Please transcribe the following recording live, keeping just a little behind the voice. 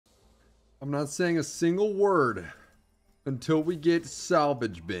I'm not saying a single word until we get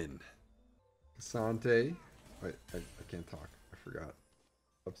salvage bin. Asante. Wait, I can't talk. I forgot.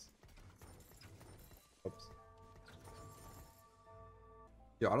 Oops. Oops.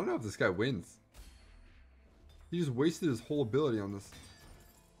 Yeah, I don't know if this guy wins. He just wasted his whole ability on this.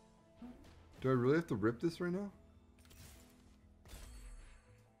 Do I really have to rip this right now?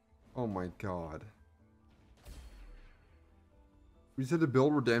 Oh my god. We just had to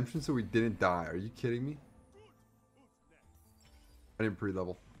build redemption so we didn't die. Are you kidding me? I didn't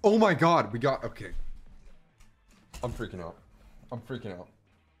pre-level. Oh my god, we got... Okay. I'm freaking out. I'm freaking out.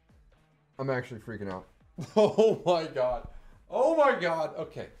 I'm actually freaking out. Oh my god. Oh my god.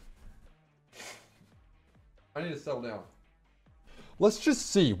 Okay. I need to settle down. Let's just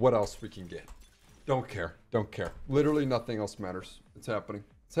see what else we can get. Don't care. Don't care. Literally nothing else matters. It's happening.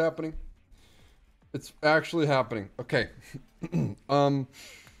 It's happening. It's actually happening. Okay. Do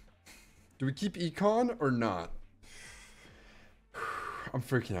we keep econ or not? I'm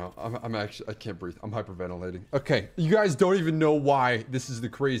freaking out. I'm actually, I can't breathe. I'm hyperventilating. Okay. You guys don't even know why this is the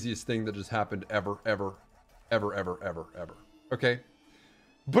craziest thing that just happened ever. Okay?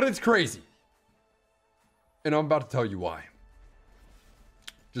 But it's crazy. And I'm about to tell you why.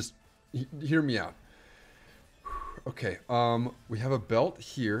 Just hear me out. Okay, we have a belt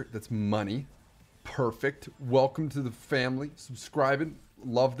here that's money. Perfect. Welcome to the family. Subscribing.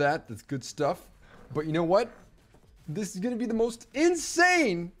 Love that. That's good stuff. But you know what? This is going to be the most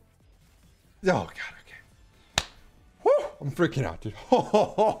insane. Oh, God. Okay. Whew, I'm freaking out, dude.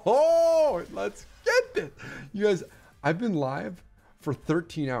 Oh, let's get this. You guys, I've been live for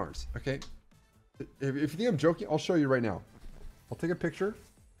 13 hours. Okay. If you think I'm joking, I'll show you right now. I'll take a picture.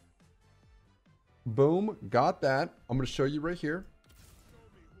 Boom. Got that. I'm going to show you right here.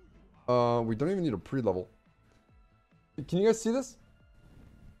 We don't even need a pre-level. Can you guys see this?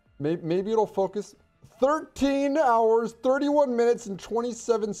 Maybe it'll focus. 13 hours, 31 minutes, and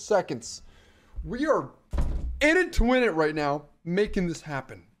 27 seconds. We are in it to win it right now, making this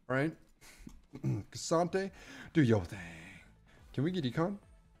happen, right? Casante, do your thing. Can we get econ?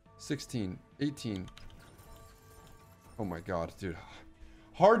 16, 18. Oh my god, dude.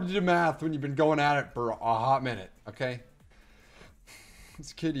 Hard to do math when you've been going at it for a hot minute, okay?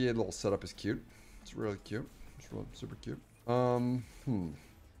 This KDA little setup is cute. It's really cute. It's really super cute.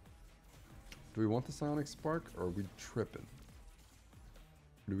 Do we want the Sonic Spark, or are we tripping?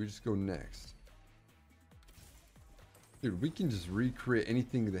 Or do we just go next? Dude, we can just recreate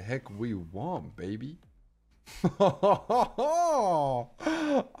anything the heck we want, baby.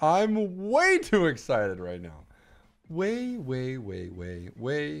 I'm way too excited right now. Way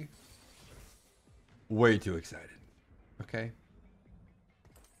too excited. Okay?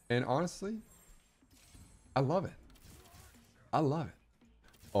 And honestly, I love it. I love it.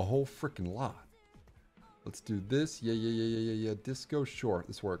 A whole freaking lot. Let's do this. Yeah. Disco, sure.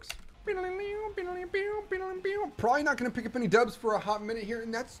 This works. Probably not going to pick up any dubs for a hot minute here,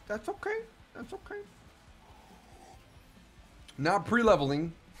 and that's okay. That's okay. Now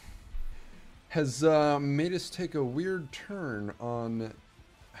pre-leveling has made us take a weird turn on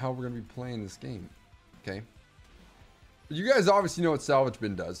how we're going to be playing this game. Okay? You guys obviously know what Salvage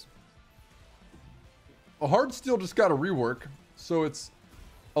Bin does. A Heartsteel just got a rework, so it's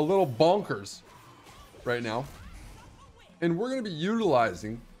a little bonkers right now. And we're going to be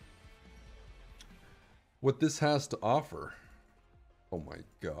utilizing what this has to offer. Oh my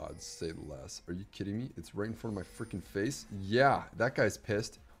god, say less. Are you kidding me? It's right in front of my freaking face. Yeah, that guy's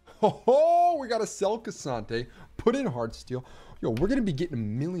pissed. Oh, we got to sell Casante, put in Heartsteel. Yo, we're going to be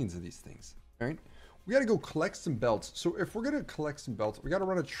getting millions of these things, all right? We got to go collect some belts. So if we're going to collect some belts, we got to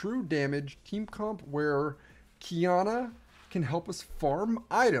run a true damage team comp where Kiana can help us farm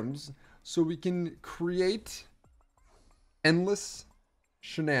items so we can create endless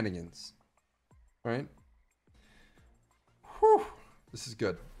shenanigans. All right? Whew. This is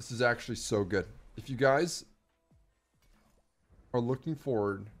good. This is actually so good. If you guys are looking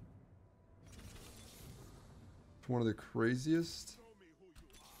forward to one of the craziest...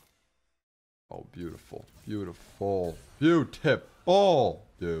 Oh, beautiful. Beautiful. Beautiful,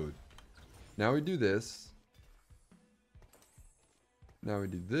 dude. Now we do this. Now we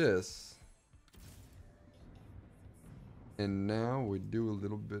do this. And now we do a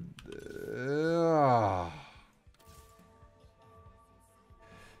little bit...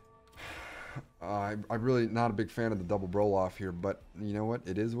 I'm really not a big fan of the double roll off here, but you know what?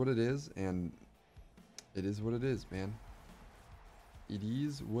 It is what it is, and it is what it is, man. It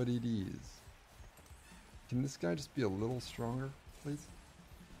is what it is. Can this guy just be a little stronger, please?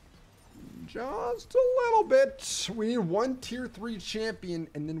 Just a little bit. We need one tier 3 champion,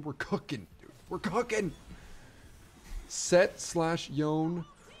 and then we're cooking, dude. We're cooking. Set/Yone,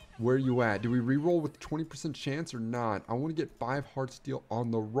 where you at? Do we reroll with 20% chance or not? I want to get 5 Heartsteel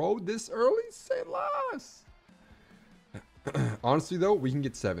on the road this early. Say less. Honestly, though, we can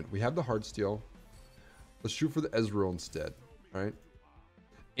get 7. We have the Heartsteel. Let's shoot for the Ezreal instead. All right.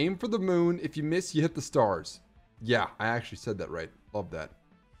 Aim for the moon. If you miss, you hit the stars. Yeah, I actually said that right. Love that.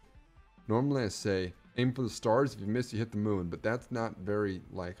 Normally I say, aim for the stars. If you miss, you hit the moon. But that's not very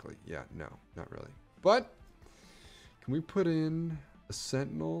likely. Yeah, no, not really. But can we put in a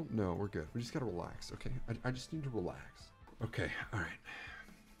sentinel? No, we're good. We just got to relax, okay? I just need to relax. Okay, all right.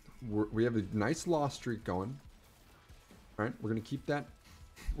 We have a nice loss streak going. All right, we're going to keep that.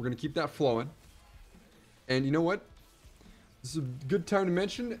 We're going to keep that flowing. And you know what? This is a good time to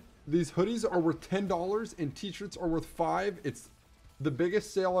mention, these hoodies are worth $10 and t-shirts are worth $5. It's the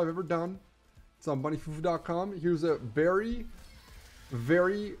biggest sale I've ever done. It's on BunnyFuFuu.com. Here's a very,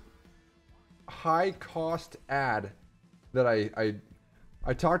 very high cost ad that I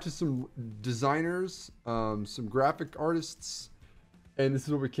talked to some designers, some graphic artists, and this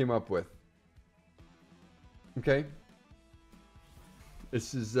is what we came up with. Okay.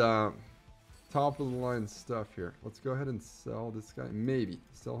 This is top of the line stuff here. Let's go ahead and sell this guy. Maybe.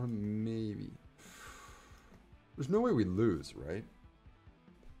 Sell him maybe. There's no way we lose, right?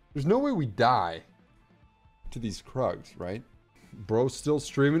 There's no way we die to these Krugs, right? Bro's still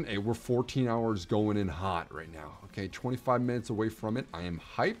streaming. Hey, we're 14 hours going in hot right now. Okay, 25 minutes away from it. I am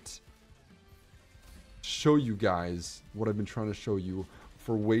hyped. Show you guys what I've been trying to show you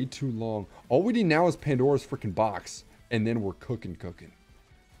for way too long. All we need now is Pandora's freaking box. And then we're cooking.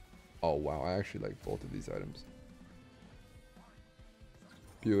 Oh, wow. I actually like both of these items.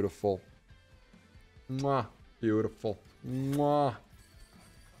 Beautiful. Mwah. Beautiful. Mwah.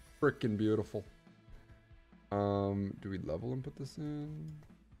 Freaking beautiful. Do we level and put this in?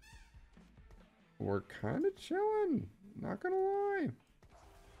 We're kind of chilling. Not gonna lie.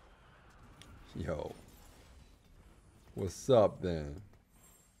 Yo. What's up then?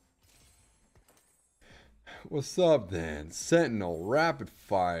 What's up then? Sentinel, rapid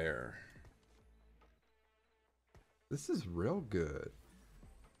fire. This is real good.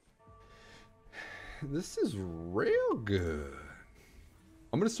 This is real good.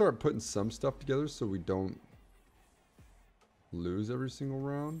 I'm gonna start putting some stuff together so we don't lose every single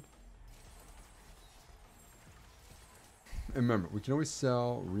round. And remember, we can always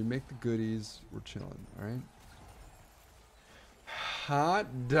sell, remake the goodies. We're chilling, alright?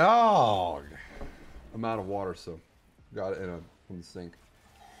 Hot dog! I'm out of water, so got it from the sink.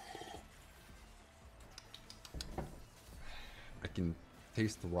 I can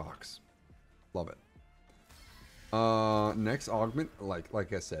taste the rocks. Love it. Next augment,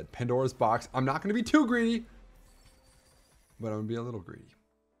 like I said, Pandora's box. I'm not gonna be too greedy, but I'm gonna be a little greedy.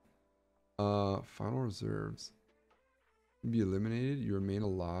 Final reserves. You be eliminated. You remain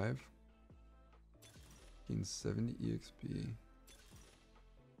alive. Gain 70 EXP.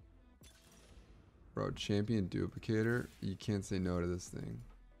 Bro, champion duplicator. You can't say no to this thing.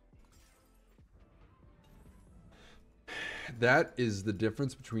 That is the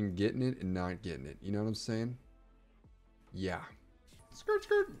difference between getting it and not getting it. You know what I'm saying? Yeah. Skirt.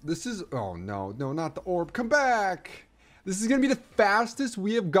 This is... Oh, no, not the orb. Come back. This is going to be the fastest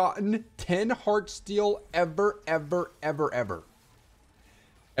we have gotten 10 Heartsteel ever.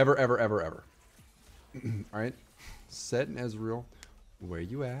 Alright. Set and Ezreal. Where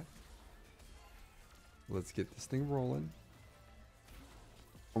you at? Let's get this thing rolling.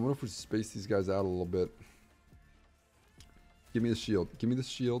 I wonder if we space these guys out a little bit. Give me the shield. Give me the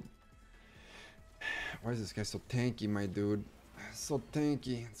shield. Why is this guy so tanky, my dude? So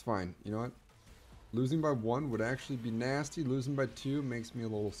tanky. It's fine. You know what? Losing by 1 would actually be nasty. Losing by 2 makes me a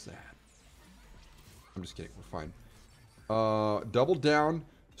little sad. I'm just kidding. We're fine. Double down.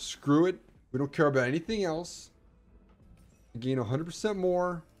 Screw it. We don't care about anything else. Gain 100%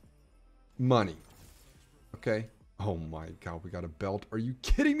 more money. Okay. Oh my god, we got a belt. Are you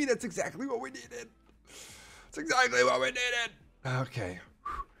kidding me? That's exactly what we needed. That's exactly what we needed. Okay.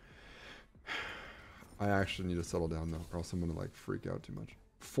 I actually need to settle down though, or else I'm gonna like freak out too much.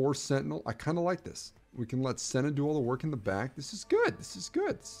 4 Sentinel. I kind of like this. We can let Senna do all the work in the back. This is good. This is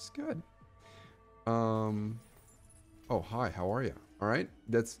good. This is good. Oh, hi. How are you? All right.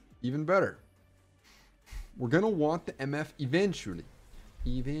 That's even better. We're gonna want the MF eventually.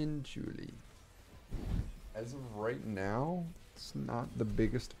 As of right now, it's not the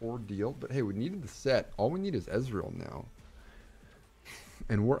biggest ordeal, but hey, we needed the set. All we need is Ezreal now.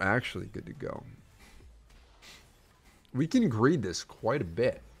 And we're actually good to go. We can greed this quite a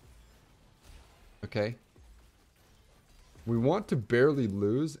bit. Okay. We want to barely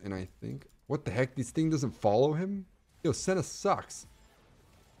lose, and I think... What the heck? This thing doesn't follow him? Yo, Senna sucks.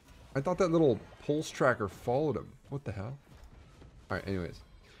 I thought that little pulse tracker followed him. What the hell? Alright, anyways.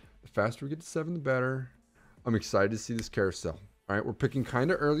 The faster we get to 7, the better. I'm excited to see this carousel. Alright, we're picking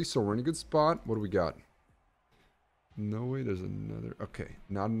kind of early, so we're in a good spot. What do we got? No way, there's another... Okay,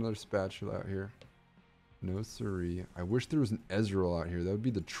 not another spatula out here. No siree. I wish there was an Ezreal out here. That would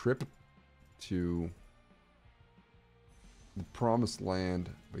be the trip to the promised land.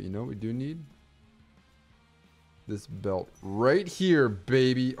 But you know what we do need? This belt right here,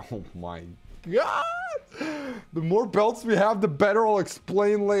 baby. Oh my god. The more belts we have, the better. I'll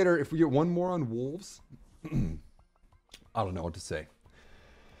explain later. If we get one more on wolves, I don't know what to say.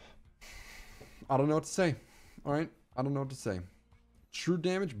 I don't know what to say. All right. I don't know what to say. True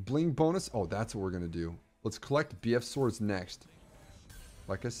damage, bling bonus. Oh, that's what we're going to do. Let's collect BF swords next.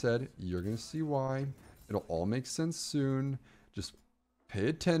 Like I said, you're going to see why. It'll all make sense soon. Just pay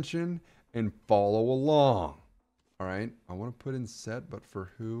attention and follow along. All right. I want to put in set, but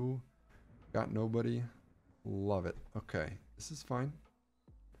for who? Got nobody. Love it. Okay. This is fine.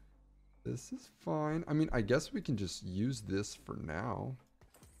 This is fine. I mean, I guess we can just use this for now.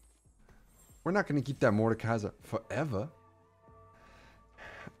 We're not going to keep that Mordekaiser forever.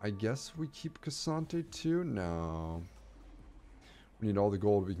 I guess we keep Cassante too? No. We need all the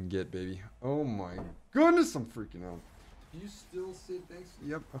gold we can get, baby. Oh my goodness, I'm freaking out. Do you still say thanks?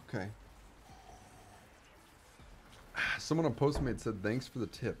 Yep, okay. Someone on Postmate said thanks for the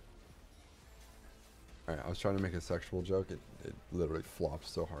tip. Alright, I was trying to make a sexual joke. It literally flopped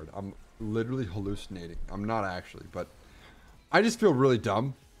so hard. I'm literally hallucinating. I'm not actually, but I just feel really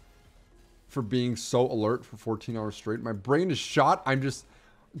dumb for being so alert for 14 hours straight. My brain is shot. I'm just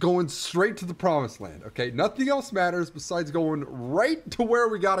going straight to the promised land, okay? Nothing else matters besides going right to where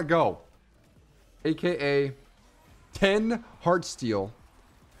we gotta go. AKA 10 Heartsteel.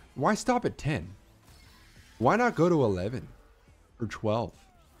 Why stop at 10? Why not go to 11? Or 12?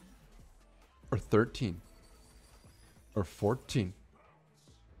 Or 13? Or 14?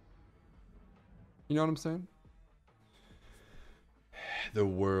 You know what I'm saying? The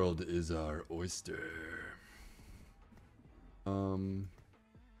world is our oyster.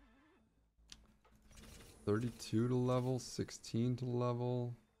 32 to level, 16 to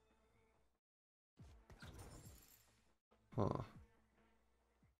level. Huh.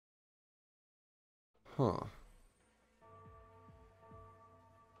 Huh.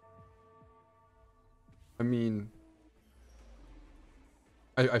 I mean,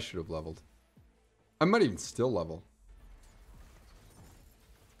 I should have leveled. I might even still level.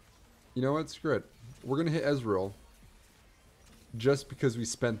 You know what? Screw it. We're going to hit Ezreal just because we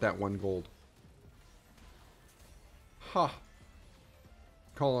spent that 1 gold. Ha. Huh.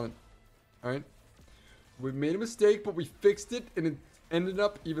 Calling it. Alright. We made a mistake, but we fixed it, and it ended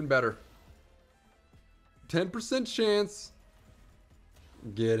up even better. 10% chance.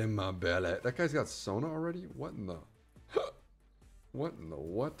 Get in my belly. That guy's got Sona already? What in the... What in the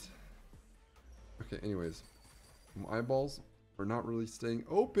what? Okay, anyways. My eyeballs are not really staying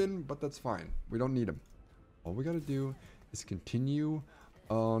open, but that's fine. We don't need them. All we gotta do is continue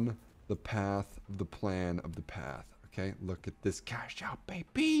on the path of the plan of the path. Okay, look at this cash out,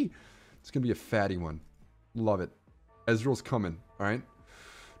 baby. It's gonna be a fatty one. Love it. Ezreal's coming, all right?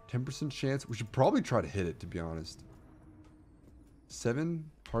 10% chance. We should probably try to hit it, to be honest. 7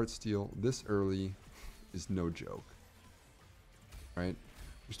 Heartsteel this early is no joke. All right?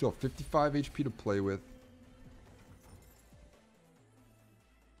 We still have 55 HP to play with.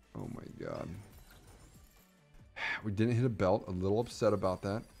 Oh my god. We didn't hit a belt. A little upset about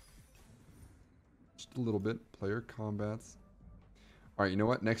that. Just a little bit. Player combats. All right, you know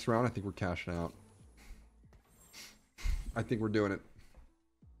what? Next round, I think we're cashing out. I think we're doing it.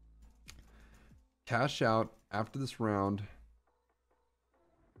 Cash out after this round.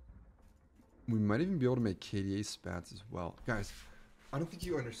 We might even be able to make KDA spats as well. Guys, I don't think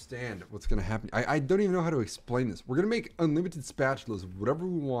you understand what's going to happen. I don't even know how to explain this. We're going to make unlimited spatulas, whatever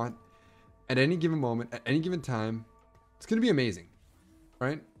we want, at any given moment, at any given time. It's going to be amazing,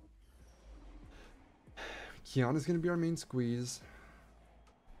 right? Kiana's going to be our main squeeze.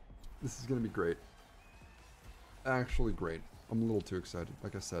 This is going to be great. Actually great. I'm a little too excited,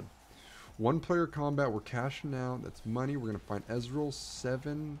 like I said. 1 player combat, we're cashing out. That's money. We're going to find Ezreal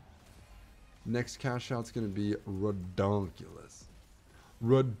 7. Next cash out's going to be redonkulous.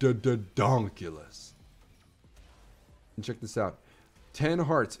 Redonkulous. And check this out. 10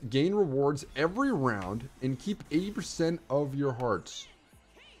 hearts. Gain rewards every round and keep 80% of your hearts.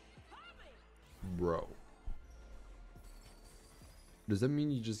 Bro. Does that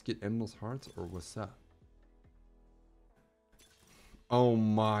mean you just get endless hearts or what's up? Oh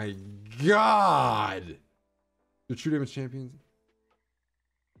my god! The true damage champions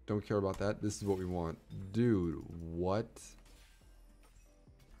don't care about that. This is what we want. Dude, what?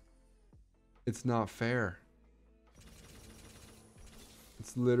 It's not fair.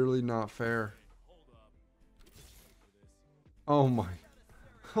 It's literally not fair. Oh my.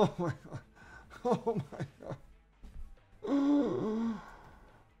 Oh my god. Oh my god.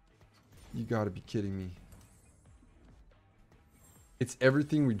 You gotta be kidding me. It's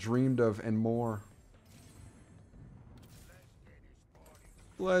everything we dreamed of and more.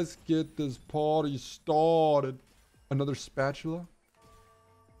 Let's get this party started. Another spatula?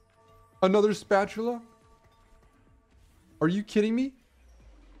 Another spatula? Are you kidding me?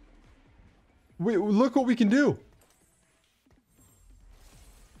 Wait, look what we can do.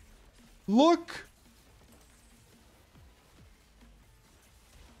 Look.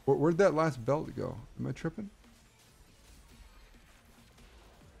 Where'd that last belt go? Am I tripping?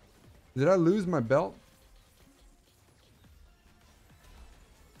 Did I lose my belt?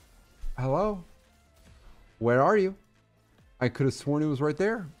 Hello? Where are you? I could have sworn it was right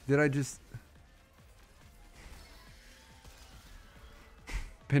there. Did I just...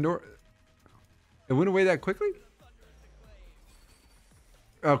 Pandora... It went away that quickly?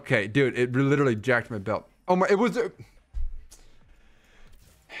 Okay, dude, it literally jacked my belt. Oh my, it was...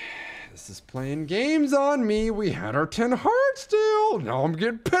 This is playing games on me. We had our 10 Heartsteel. Now I'm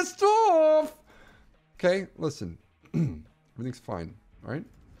getting pissed off. Okay, listen. Everything's fine, all right?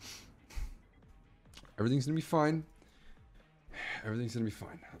 Everything's gonna be fine. Everything's gonna be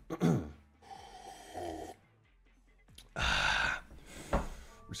fine.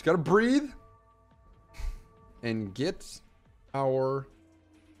 We just gotta breathe and get our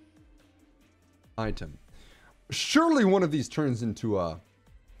item. Surely one of these turns into a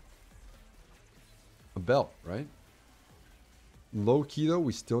belt, right? Low key though,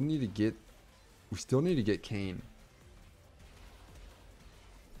 we still need to get Kane.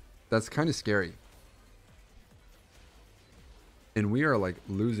 That's kind of scary. And we are like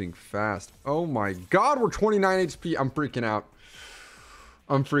losing fast. Oh my god, we're 29 HP. I'm freaking out.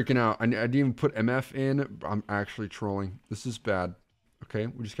 I'm freaking out. I didn't even put MF in. I'm actually trolling. This is bad. Okay,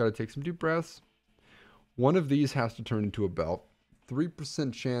 we just got to take some deep breaths. One of these has to turn into a belt.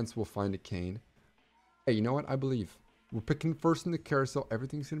 3% chance we'll find a Kane. Hey, you know what? I believe. We're picking first in the carousel.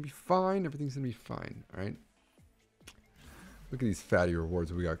 Everything's going to be fine. Everything's going to be fine. All right? Look at these fatty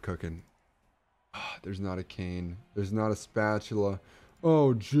rewards we got cooking. Oh, there's not a Kane. There's not a spatula.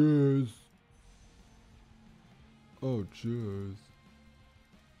 Oh, jeez. Oh, jeez.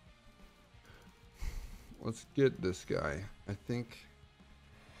 Let's get this guy. I think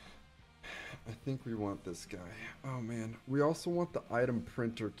we want this guy. Oh man, we also want the item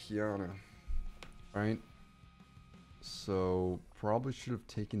printer Kiana, right? So probably should have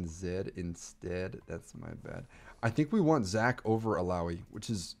taken Zed instead. That's my bad. I think we want Zach over Alawi, which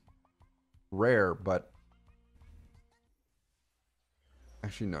is rare, but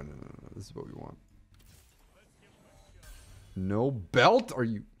actually no. This is what we want. No belt? Are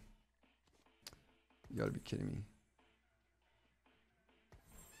you? You gotta be kidding me.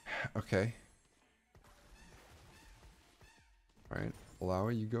 Okay. Alright.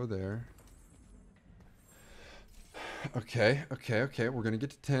 Alawi, you go there. Okay. We're gonna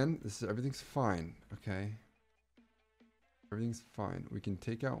get to 10. Everything's fine. Okay. Everything's fine. We can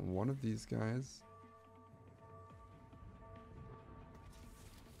take out one of these guys.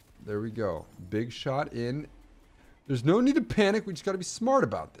 There we go. Big shot in. There's no need to panic. We just gotta be smart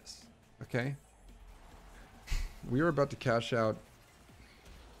about this. Okay? We are about to cash out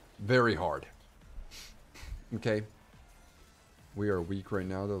very hard. Okay? We are weak right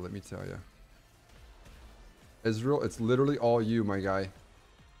now, though, let me tell you. Israel, it's literally all you, my guy.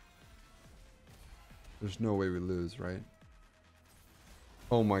 There's no way we lose, right?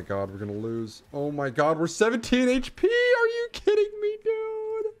 Oh my god, we're gonna lose. Oh my god, we're 17 HP! Are you kidding me,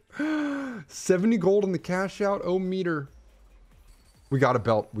 dude? 70 gold in the cash out. Oh, meter. We got a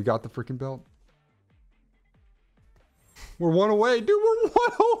belt. We got the freaking belt. We're one away. Dude, we're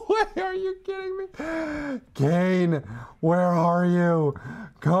one away. Are you kidding me? Kane, where are you?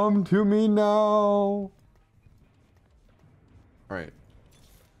 Come to me now. Alright.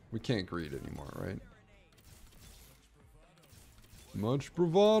 We can't greed anymore, right? Much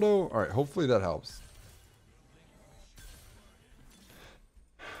bravado. Alright, hopefully that helps.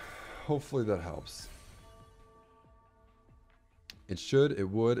 Hopefully that helps. It should, it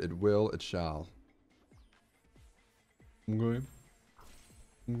would, it will, it shall. Okay.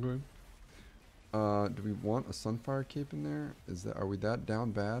 Okay. Do we want a Sunfire Cape in there? Are we that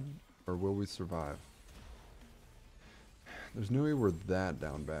down bad? Or will we survive? There's no way we're that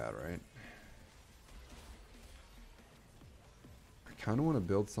down bad, right? I kind of want to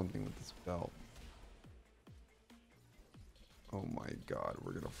build something with this belt. Oh my god,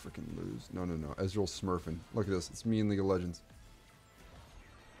 we're gonna freaking lose. No, no, no. Ezreal's smurfing. Look at this. It's me in League of Legends.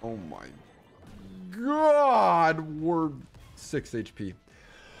 Oh my god, we're 6 HP.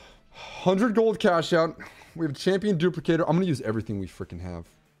 100 gold cash out. We have a champion duplicator. I'm gonna use everything we freaking have.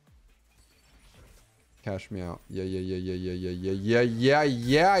 Cash me out. Yeah, yeah, yeah, yeah, yeah, yeah, yeah, yeah,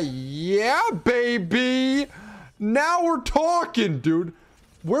 yeah, yeah, baby. Now we're talking, dude.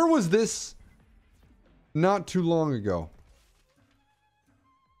 Where was this not too long ago?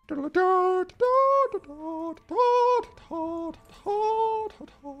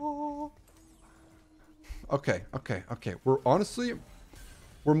 Okay, okay, okay. We're honestly,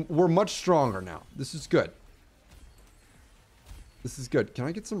 we're much stronger now. This is good. This is good. Can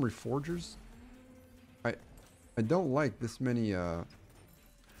I get some reforgers? I don't like this many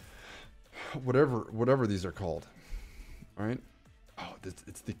whatever these are called. All right. Oh,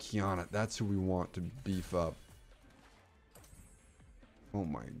 it's the Kiana. That's who we want to beef up. Oh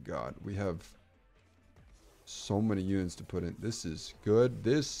my god, we have so many units to put in. This is good.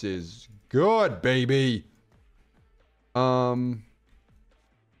 This is good, baby. Let's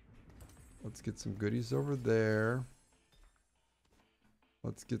get some goodies over there.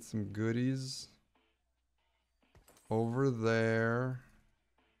 Let's get some goodies over there.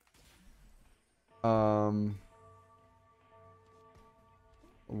 A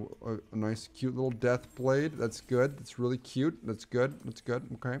nice cute little death blade. That's good. That's really cute. That's good. That's good.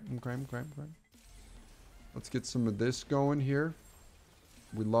 Okay, okay, okay, okay. Let's get some of this going here.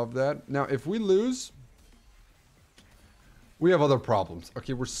 We love that. Now, if we lose, we have other problems.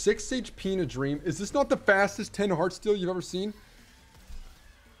 Okay, we're 6 HP in a dream. Is this not the fastest 10 Heartsteel you've ever seen?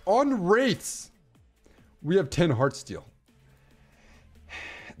 On rates, we have 10 Heartsteel.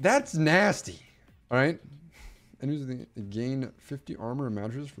 That's nasty. All right. And who's the gain 50 armor and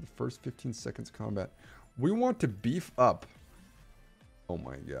mattresses for the first 15 seconds combat. We want to beef up. Oh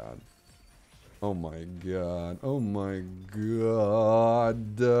my god. Oh my god. Oh my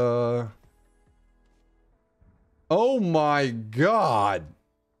god. Oh my god.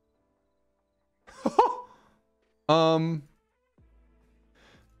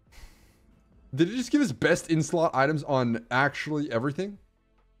 Did it just give us best in-slot items on actually everything?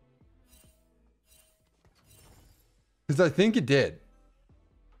 Because I think it did.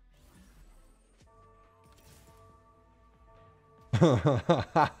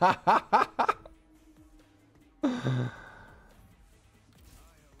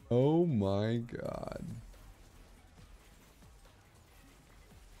 Oh my god.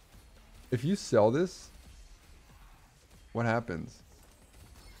 If you sell this, what happens?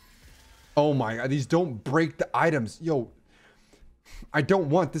 Oh my god, these don't break the items. Yo, I don't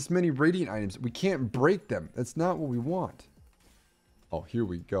want this many radiant items. We can't break them. That's not what we want. Oh, here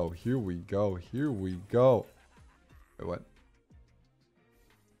we go. Here we go. Here we go. Wait, what?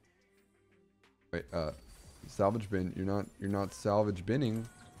 Wait, salvage bin. You're not salvage binning.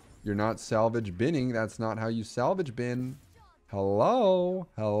 You're not salvage binning. That's not how you salvage bin. Hello?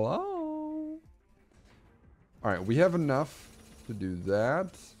 Hello? Alright, we have enough to do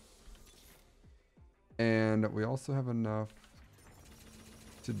that. And we also have enough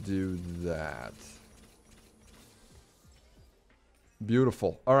to do that.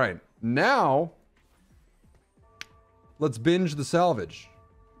 Beautiful. All right, now let's binge the salvage,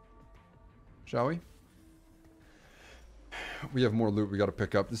 shall we? We have more loot we got to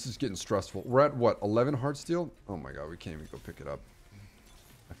pick up. This is getting stressful. We're at what, 11 Heartsteel? Oh my god, we can't even go pick it up.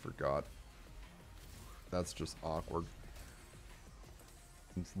 I forgot. That's just awkward.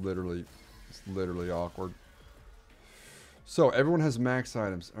 It's literally awkward. So everyone has max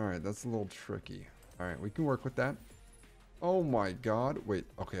items. All right, that's a little tricky. All right, we can work with that. Oh my god. Wait,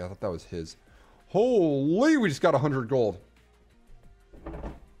 okay, I thought that was his. Holy, we just got 100 gold.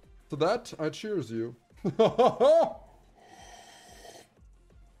 So that, I cheers you. I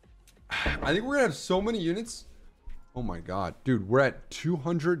think we're gonna have so many units. Oh my god. Dude, we're at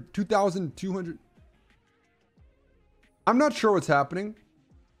 2,200. I'm not sure what's happening,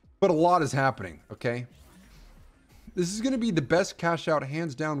 but a lot is happening, okay? This is going to be the best cash out,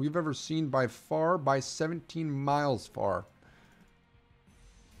 hands down, we've ever seen by far, by 17 miles far.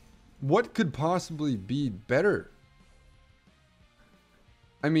 What could possibly be better?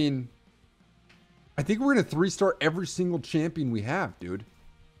 I mean, I think we're going to 3-star every single champion we have, dude.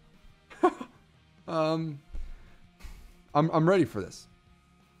 I'm ready for this.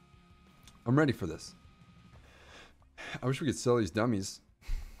 I'm ready for this. I wish we could sell these dummies.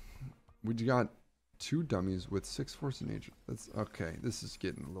 We got 2 dummies with 6 force and nature. That's okay. This is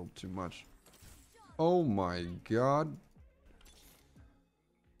getting a little too much. Oh my god.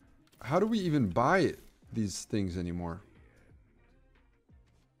 How do we even buy these things anymore?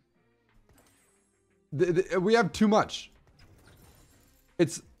 We have too much.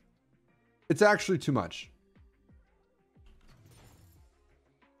 It's actually too much.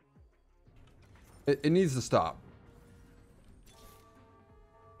 It needs to stop.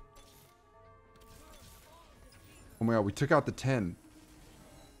 Oh my god, we took out the 10.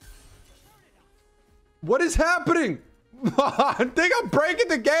 What is happening? I think I'm breaking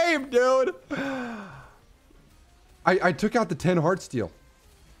the game, dude. I took out the 10 Heartsteel.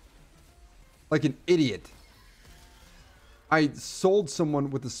 Like an idiot. I sold someone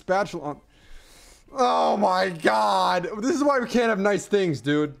with a spatula on. Oh my god. This is why we can't have nice things,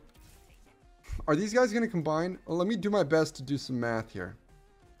 dude. Are these guys going to combine? Well, let me do my best to do some math here.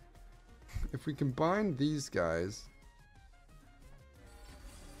 If we combine these guys.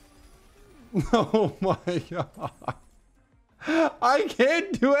 Oh my god. I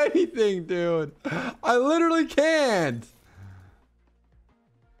can't do anything, dude. I literally can't.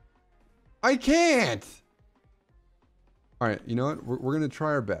 I can't. All right, you know what? We're going to try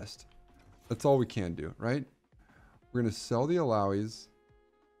our best. That's all we can do, right? We're going to sell the Alaois.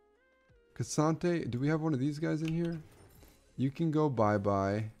 Cassante, do we have one of these guys in here? You can go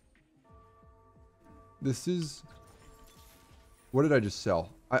bye-bye. This is... What did I just sell?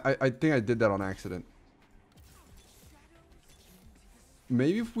 I think I did that on accident.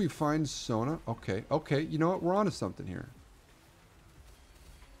 Maybe if we find Sona. Okay, okay. You know what? We're onto something here.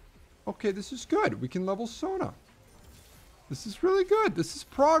 Okay, this is good. We can level Sona. This is really good. This is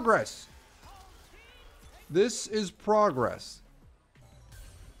progress. This is progress.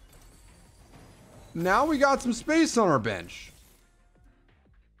 Now we got some space on our bench.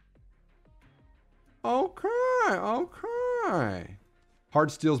 Okay, okay.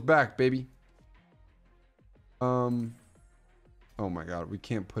 Heartsteel's back, baby. Oh my god, we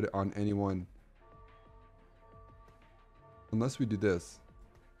can't put it on anyone. Unless we do this.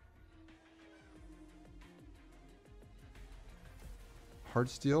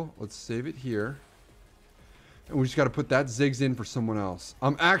 Heartsteel, let's save it here. And we just got to put that Ziggs in for someone else.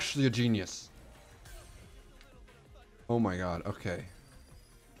 I'm actually a genius. Oh my god, okay.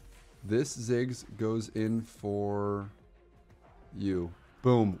 This Ziggs goes in for you.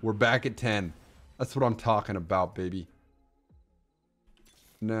 Boom, we're back at 10. That's what I'm talking about, baby.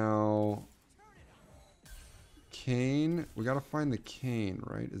 Now, Kane. We got to find the Kane,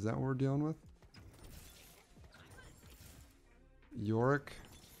 right? Is that what we're dealing with? Yorick.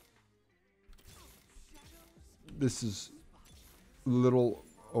 This is a little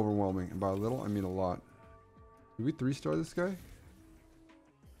overwhelming. And by a little, I mean a lot. Did we 3-star this guy?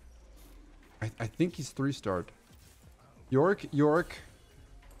 I think he's 3-starred. Yorick.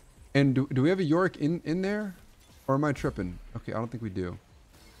 And do we have a Yorick in there? Or am I tripping? Okay, I don't think we do.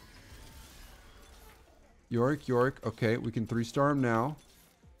 Yorick. Okay, we can 3-star him now.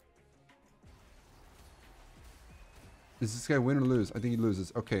 Does this guy win or lose? I think he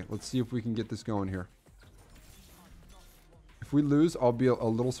loses. Okay, let's see if we can get this going here. If we lose, I'll be a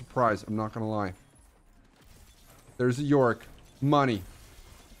little surprised. I'm not going to lie. There's a Yorick. Money.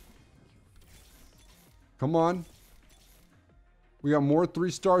 Come on. We got more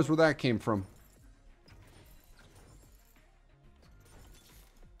 3-stars where that came from.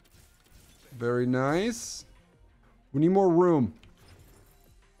 Very nice. We need more room.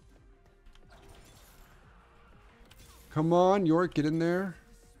 Come on, York, get in there.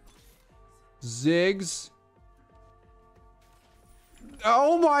 Ziggs.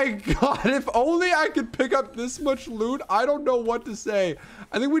 Oh my god, if only I could pick up this much loot. I don't know what to say.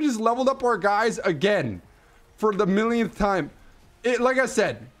 I think we just leveled up our guys again for the millionth time. Like I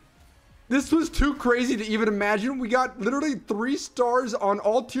said, this was too crazy to even imagine. We got literally 3 stars on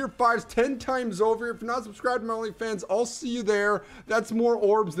all tier 5s 10 times over. If you're not subscribed to my OnlyFans, I'll see you there. That's more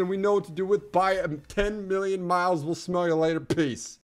orbs than we know what to do with. By 10 million miles. We'll smell you later. Peace.